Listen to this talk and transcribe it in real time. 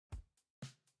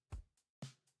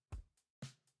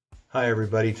Hi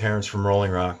everybody, Terrence from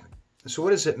Rolling Rock. So what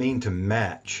does it mean to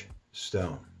match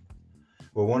stone?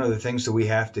 Well, one of the things that we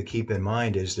have to keep in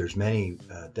mind is there's many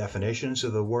definitions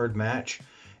of the word match,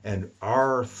 and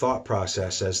our thought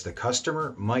process as the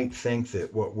customer might think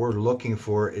that what we're looking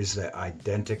for is the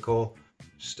identical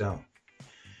stone.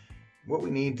 What we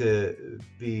need to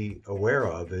be aware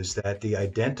of is that the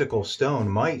identical stone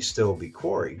might still be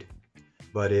quarried,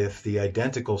 but if the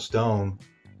identical stone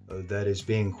that is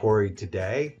being quarried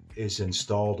today is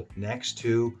installed next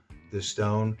to the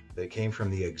stone that came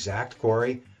from the exact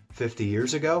quarry 50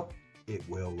 years ago, it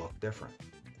will look different.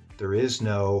 There is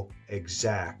no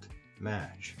exact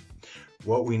match.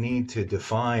 What we need to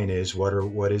define is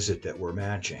what is it that we're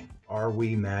matching? Are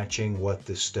we matching what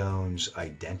the stone's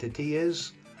identity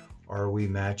is? Are we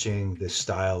matching the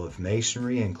style of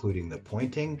masonry, including the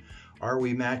pointing? Are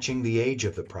we matching the age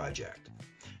of the project?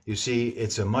 You see,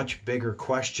 it's a much bigger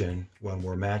question when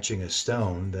we're matching a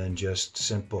stone than just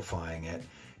simplifying it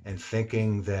and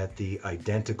thinking that the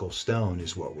identical stone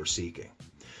is what we're seeking.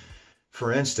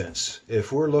 For instance,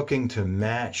 if we're looking to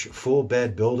match full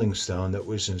bed building stone that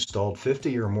was installed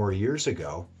 50 or more years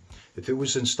ago, if it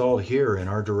was installed here in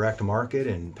our direct market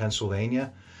in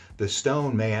Pennsylvania, the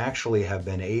stone may actually have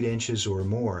been 8 inches or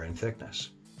more in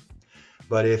thickness.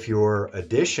 But if your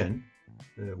addition,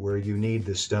 where you need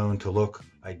the stone to look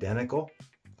identical,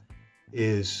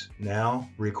 is now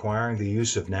requiring the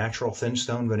use of natural thin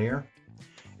stone veneer,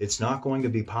 it's not going to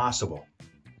be possible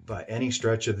by any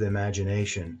stretch of the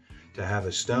imagination to have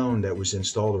a stone that was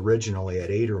installed originally at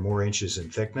 8 or more inches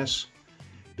in thickness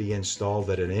be installed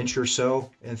at 1 inch or so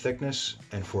in thickness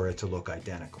and for it to look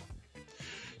identical.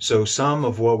 So some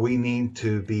of what we need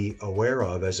to be aware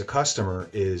of as a customer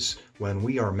is when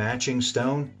we are matching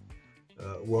stone,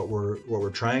 what we're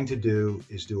trying to do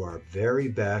is do our very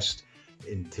best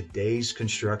in today's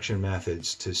construction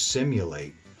methods to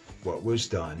simulate what was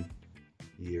done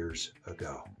years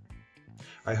ago.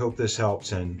 I hope this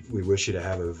helps, and we wish you to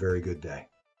have a very good day.